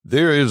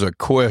There is a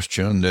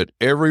question that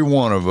every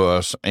one of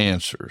us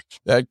answers.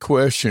 That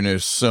question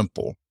is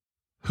simple.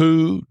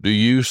 Who do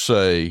you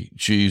say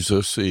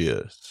Jesus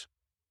is?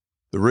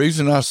 The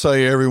reason I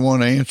say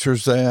everyone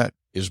answers that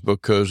is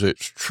because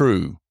it's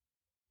true.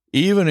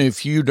 Even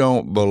if you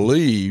don't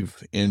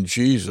believe in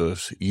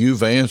Jesus,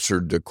 you've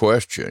answered the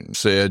question,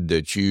 said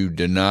that you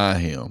deny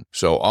him.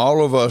 So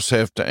all of us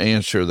have to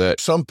answer that.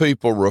 Some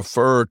people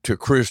refer to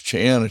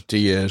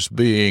Christianity as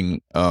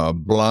being a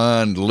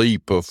blind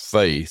leap of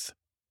faith.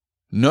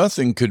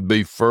 Nothing could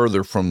be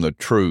further from the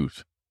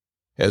truth.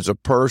 As a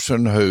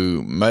person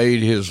who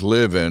made his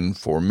living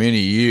for many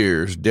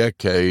years,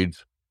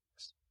 decades,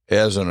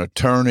 as an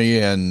attorney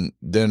and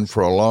then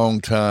for a long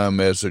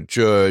time as a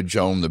judge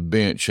on the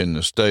bench in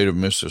the state of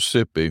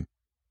Mississippi,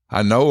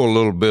 I know a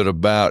little bit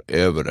about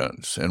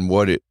evidence and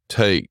what it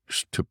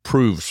takes to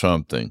prove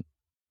something.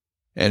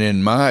 And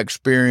in my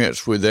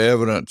experience with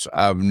evidence,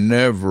 I've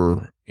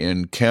never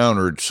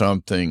encountered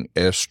something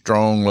as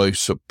strongly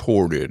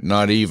supported,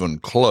 not even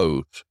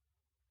close,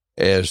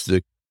 as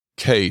the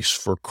case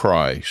for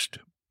Christ,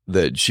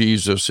 that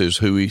Jesus is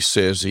who he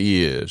says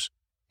he is.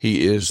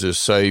 He is the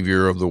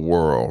Savior of the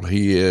world.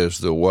 He is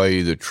the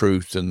way, the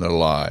truth, and the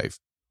life.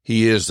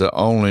 He is the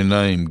only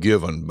name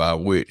given by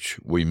which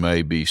we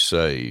may be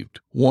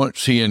saved.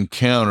 Once he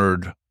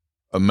encountered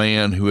a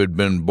man who had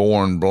been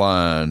born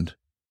blind,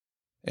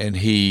 and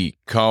he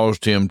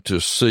caused him to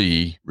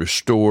see,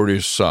 restored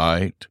his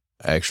sight,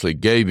 actually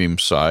gave him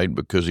sight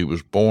because he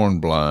was born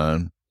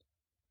blind.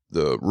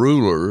 The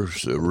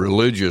rulers, the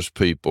religious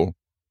people,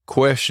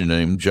 questioned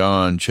him,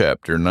 John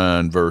chapter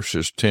 9,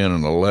 verses 10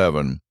 and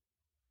 11.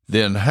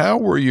 Then how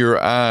were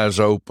your eyes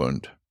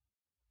opened?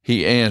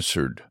 He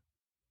answered,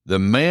 the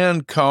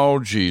man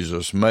called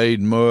Jesus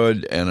made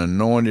mud and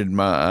anointed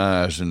my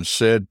eyes and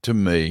said to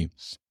me,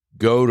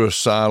 go to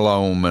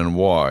Siloam and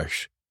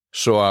wash.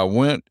 So I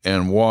went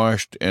and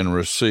washed and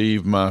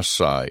received my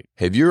sight.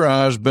 Have your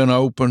eyes been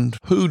opened?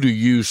 Who do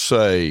you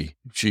say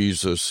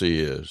Jesus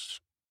is?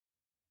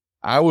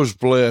 I was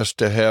blessed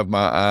to have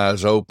my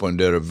eyes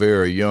opened at a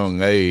very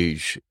young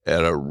age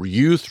at a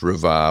youth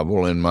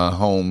revival in my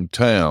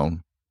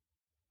hometown.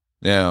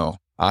 Now,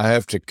 I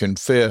have to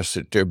confess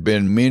that there have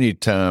been many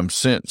times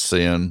since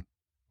then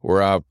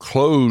where I've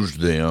closed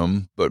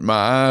them, but my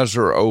eyes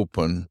are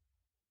open.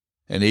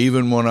 And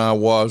even when I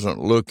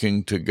wasn't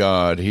looking to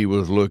God, he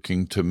was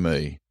looking to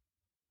me.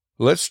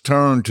 Let's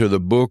turn to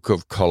the book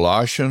of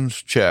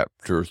Colossians,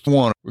 chapter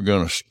 1. We're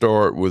going to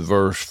start with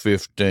verse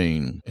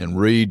 15 and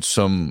read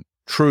some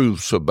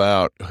truths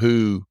about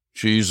who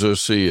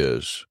Jesus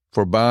is.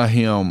 For by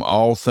him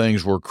all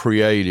things were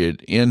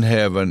created in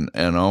heaven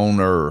and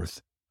on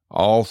earth.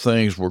 All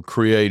things were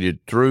created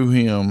through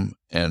him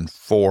and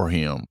for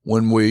him.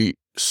 When we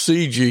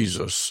see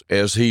Jesus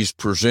as he's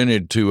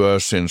presented to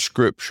us in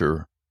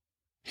Scripture,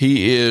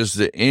 he is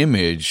the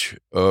image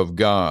of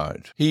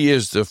God. He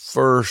is the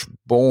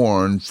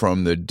firstborn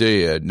from the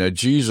dead. Now,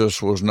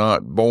 Jesus was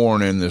not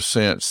born in the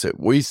sense that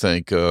we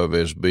think of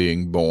as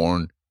being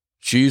born.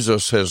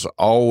 Jesus has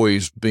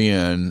always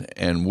been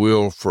and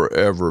will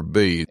forever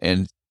be.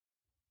 And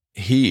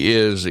he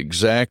is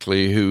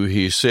exactly who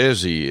he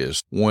says he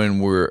is. When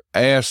we're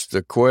asked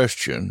the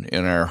question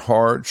in our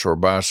hearts or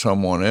by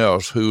someone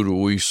else, who do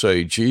we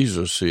say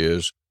Jesus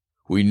is?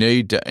 We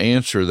need to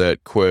answer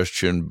that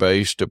question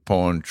based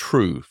upon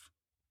truth.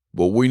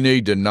 But we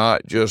need to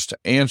not just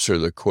answer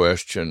the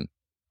question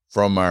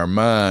from our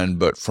mind,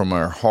 but from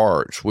our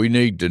hearts. We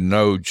need to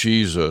know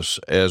Jesus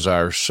as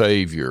our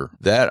Savior.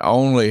 That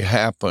only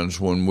happens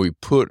when we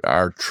put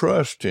our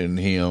trust in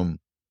him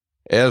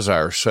as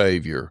our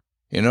Savior.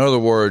 In other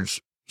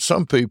words,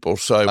 some people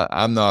say,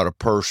 I'm not a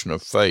person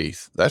of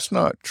faith. That's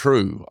not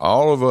true.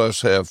 All of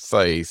us have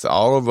faith.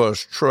 All of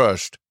us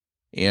trust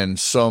in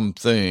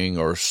something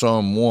or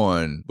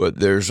someone, but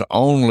there's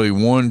only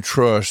one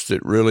trust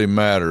that really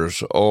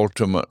matters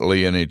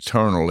ultimately and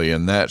eternally,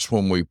 and that's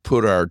when we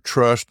put our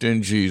trust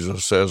in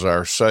Jesus as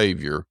our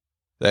Savior.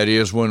 That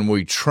is when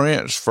we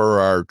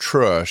transfer our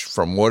trust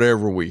from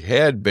whatever we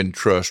had been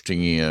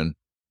trusting in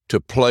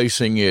to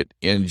placing it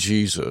in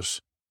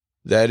Jesus.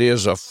 That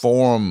is a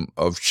form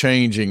of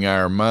changing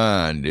our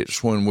mind.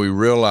 It's when we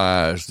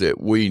realize that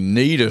we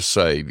need a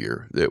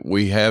Savior, that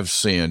we have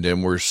sinned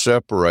and we're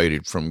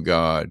separated from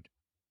God.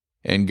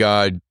 And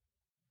God's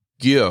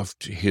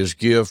gift, his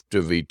gift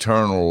of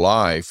eternal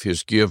life,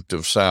 his gift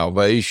of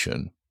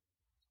salvation,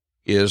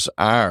 is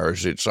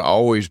ours. It's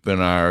always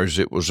been ours.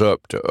 It was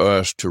up to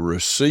us to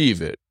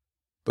receive it.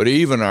 But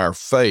even our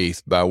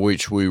faith by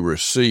which we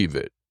receive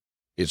it,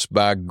 it's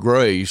by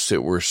grace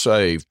that we're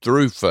saved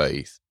through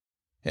faith.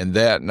 And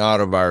that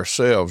not of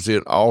ourselves,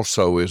 it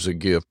also is a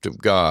gift of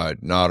God,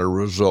 not a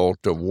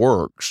result of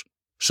works,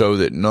 so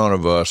that none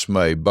of us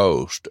may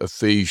boast.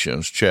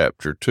 Ephesians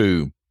chapter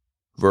 2,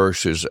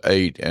 verses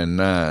 8 and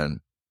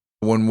 9.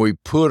 When we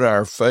put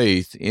our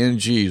faith in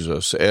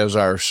Jesus as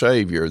our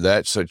Savior,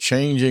 that's a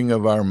changing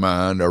of our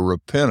mind, a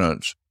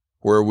repentance,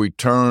 where we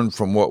turn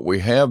from what we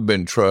have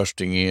been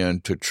trusting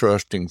in to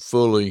trusting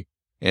fully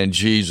and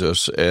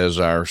Jesus as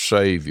our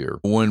Savior.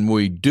 When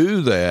we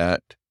do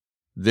that,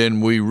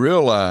 then we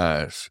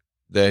realize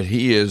that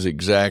He is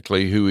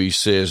exactly who He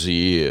says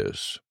He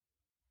is.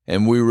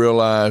 And we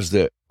realize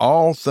that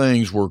all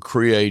things were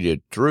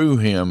created through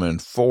Him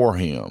and for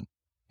Him.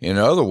 In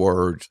other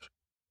words,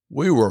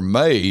 we were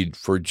made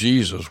for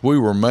Jesus. We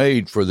were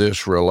made for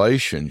this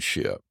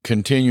relationship.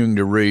 Continuing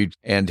to read,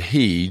 and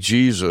He,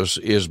 Jesus,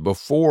 is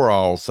before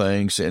all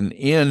things, and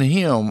in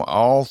Him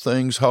all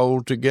things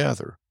hold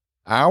together.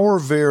 Our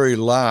very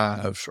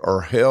lives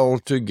are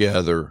held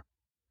together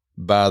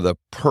by the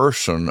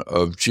person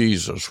of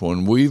Jesus.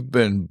 When we've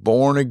been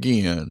born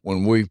again,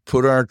 when we've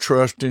put our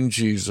trust in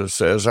Jesus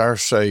as our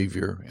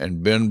Savior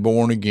and been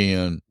born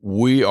again,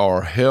 we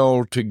are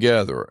held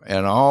together,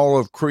 and all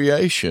of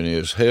creation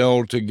is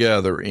held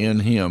together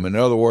in Him. In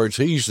other words,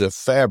 He's the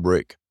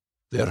fabric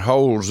that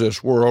holds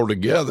this world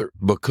together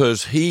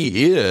because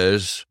He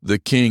is the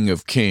King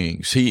of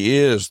Kings. He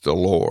is the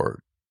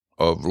Lord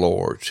of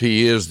Lords.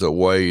 He is the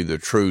way, the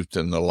truth,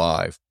 and the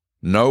life.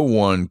 No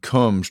one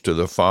comes to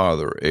the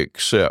Father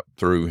except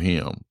through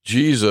Him.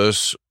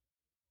 Jesus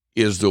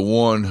is the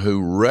one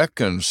who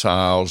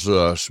reconciles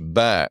us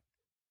back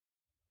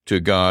to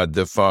God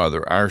the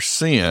Father. Our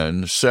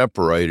sin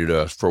separated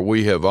us, for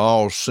we have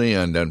all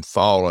sinned and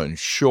fallen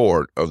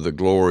short of the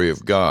glory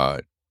of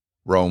God.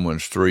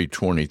 Romans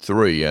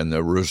 3:23. And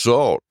the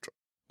result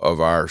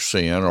of our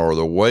sin, or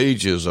the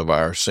wages of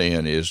our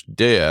sin, is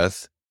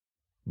death.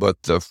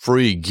 But the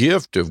free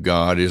gift of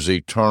God is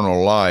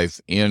eternal life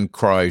in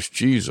Christ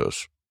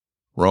Jesus.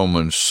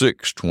 Romans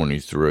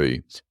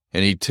 6:23.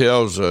 And He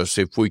tells us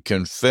if we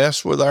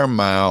confess with our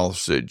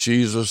mouths that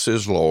Jesus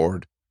is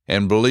Lord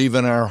and believe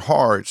in our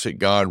hearts that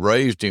God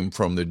raised Him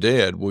from the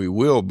dead, we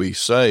will be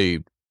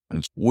saved.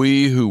 And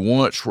we who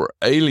once were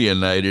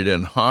alienated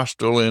and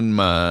hostile in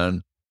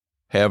mind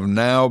have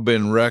now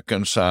been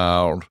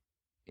reconciled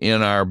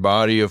in our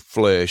body of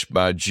flesh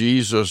by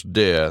Jesus'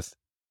 death,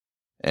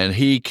 and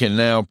He can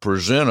now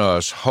present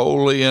us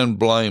holy and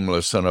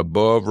blameless and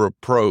above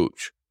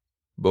reproach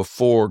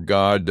before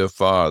God the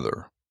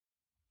Father.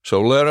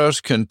 So let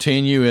us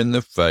continue in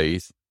the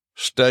faith,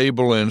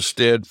 stable and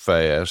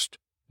steadfast,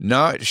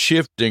 not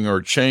shifting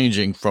or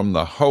changing from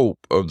the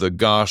hope of the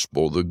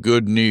gospel, the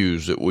good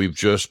news that we've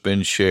just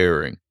been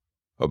sharing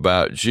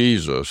about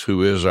Jesus,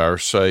 who is our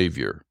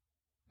Savior.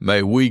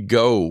 May we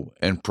go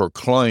and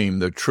proclaim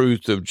the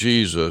truth of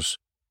Jesus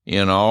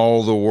in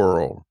all the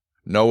world,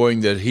 knowing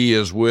that He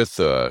is with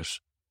us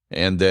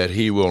and that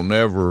He will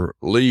never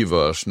leave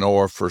us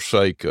nor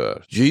forsake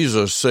us.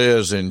 Jesus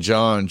says in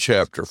John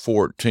chapter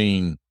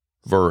 14,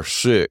 verse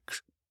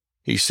 6,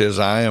 He says,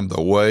 I am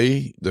the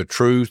way, the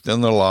truth,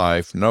 and the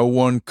life. No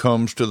one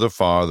comes to the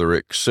Father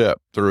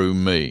except through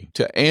me.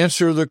 To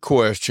answer the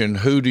question,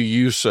 who do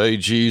you say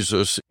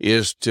Jesus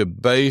is, to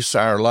base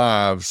our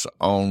lives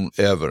on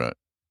evidence,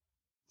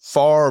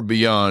 far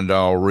beyond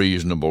all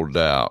reasonable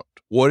doubt.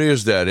 What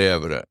is that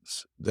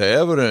evidence? The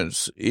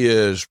evidence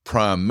is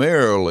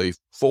primarily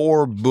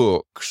 4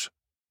 books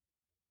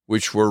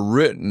which were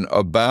written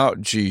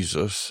about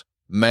Jesus: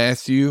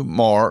 Matthew,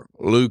 Mark,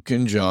 Luke,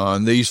 and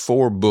John. These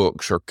 4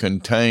 books are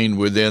contained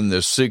within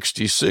the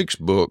 66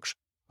 books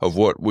of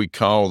what we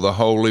call the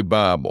Holy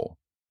Bible.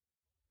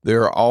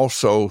 There are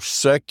also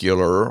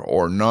secular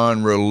or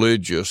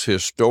non-religious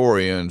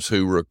historians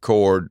who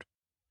record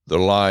the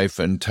life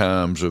and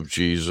times of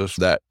Jesus,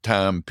 that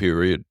time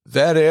period.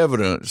 That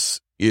evidence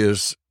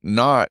is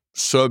not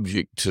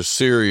subject to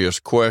serious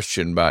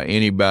question by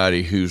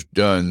anybody who's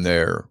done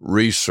their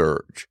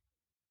research.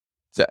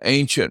 The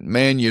ancient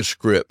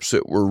manuscripts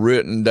that were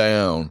written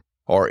down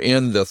are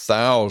in the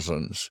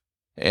thousands,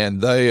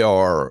 and they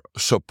are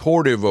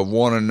supportive of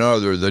one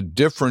another. The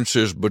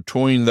differences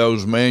between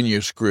those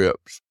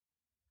manuscripts,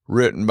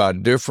 written by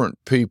different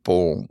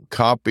people,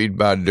 copied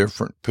by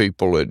different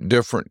people at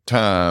different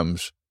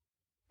times,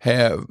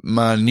 have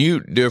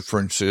minute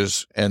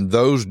differences, and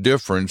those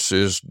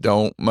differences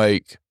don't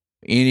make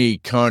any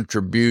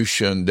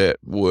contribution that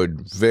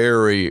would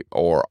vary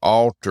or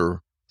alter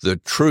the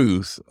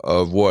truth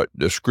of what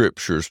the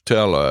Scriptures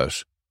tell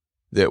us,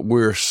 that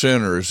we're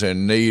sinners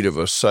in need of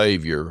a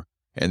Savior,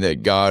 and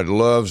that God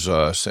loves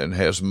us and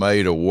has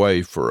made a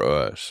way for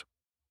us.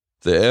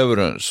 The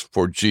evidence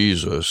for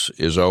Jesus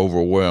is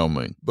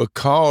overwhelming.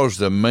 Because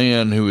the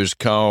man who is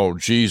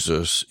called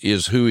Jesus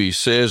is who He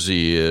says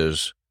He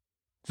is,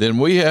 then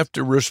we have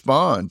to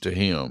respond to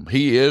Him.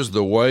 He is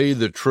the way,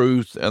 the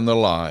truth, and the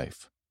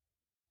life.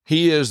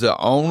 He is the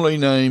only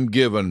name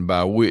given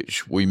by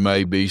which we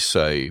may be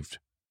saved.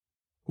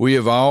 We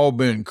have all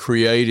been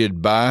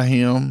created by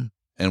Him,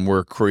 and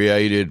we're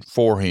created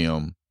for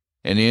Him,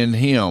 and in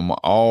Him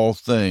all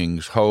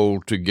things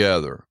hold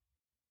together.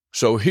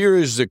 So here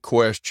is the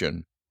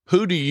question: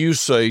 who do you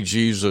say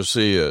Jesus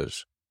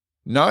is?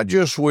 Not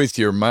just with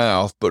your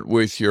mouth, but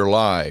with your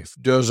life.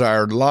 Does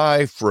our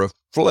life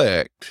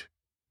reflect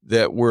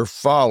that we're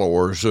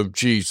followers of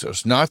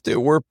Jesus? Not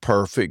that we're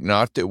perfect,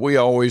 not that we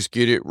always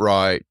get it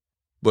right,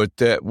 but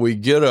that we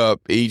get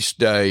up each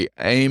day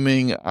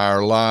aiming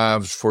our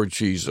lives for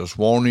Jesus,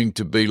 wanting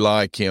to be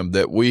like him,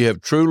 that we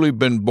have truly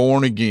been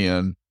born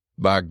again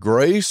by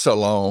grace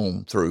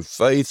alone, through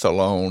faith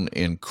alone,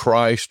 in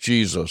Christ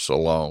Jesus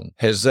alone.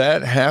 Has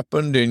that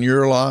happened in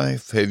your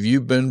life? Have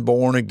you been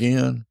born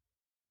again?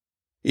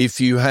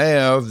 If you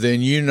have,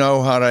 then you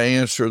know how to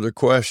answer the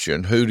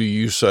question, who do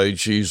you say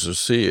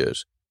Jesus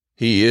is?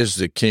 He is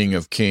the King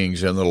of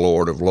Kings and the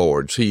Lord of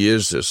Lords. He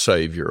is the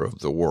Savior of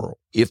the world.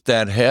 If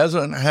that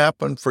hasn't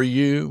happened for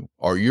you,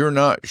 or you're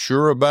not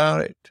sure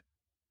about it,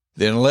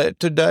 then let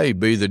today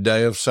be the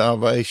day of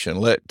salvation.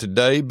 Let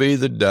today be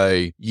the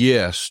day,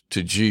 yes,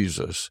 to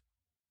Jesus.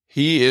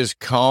 He is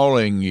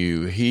calling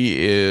you.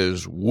 He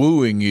is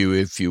wooing you,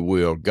 if you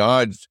will.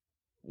 God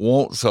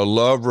wants a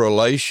love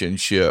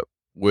relationship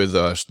with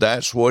us.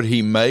 That's what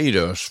he made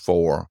us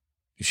for.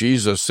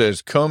 Jesus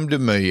says, come to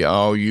me,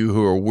 all you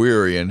who are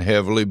weary and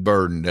heavily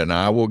burdened, and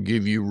I will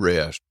give you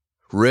rest.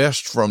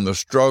 Rest from the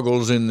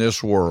struggles in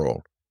this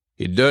world.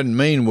 It doesn't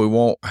mean we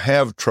won't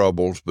have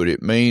troubles, but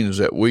it means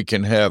that we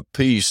can have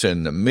peace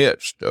in the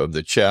midst of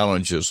the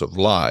challenges of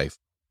life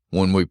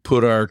when we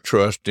put our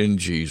trust in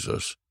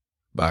Jesus.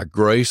 By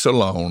grace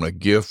alone, a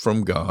gift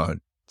from God,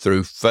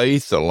 through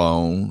faith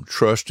alone,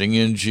 trusting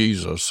in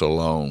Jesus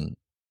alone.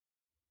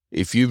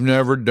 If you've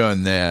never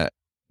done that,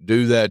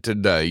 do that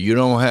today. You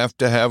don't have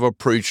to have a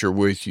preacher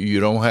with you. You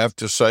don't have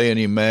to say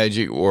any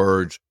magic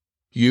words.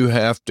 You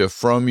have to,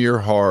 from your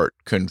heart,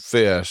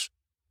 confess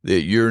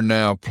that you're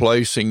now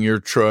placing your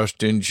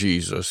trust in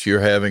Jesus.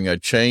 You're having a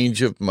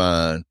change of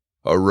mind,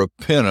 a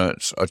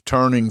repentance, a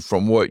turning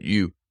from what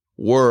you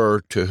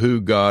were to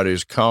who God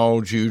has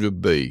called you to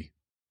be.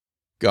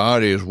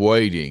 God is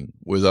waiting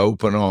with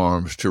open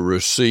arms to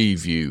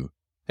receive you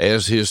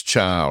as his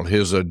child,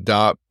 his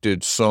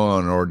adopted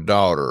son or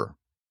daughter.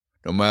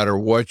 No matter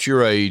what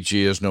your age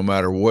is, no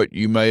matter what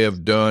you may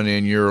have done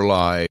in your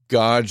life,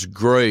 God's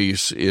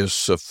grace is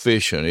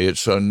sufficient.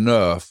 It's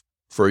enough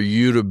for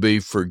you to be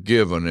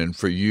forgiven and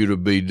for you to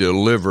be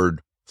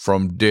delivered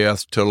from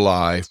death to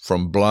life,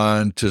 from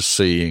blind to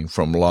seeing,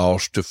 from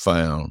lost to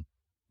found,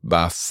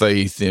 by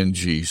faith in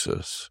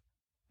Jesus.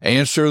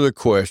 Answer the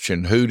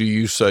question, who do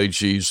you say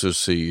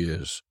Jesus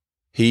is?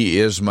 He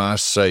is my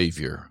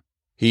Savior.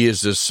 He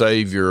is the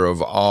Savior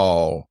of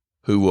all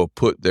who will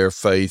put their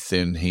faith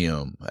in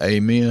him.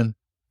 Amen.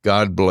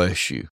 God bless you.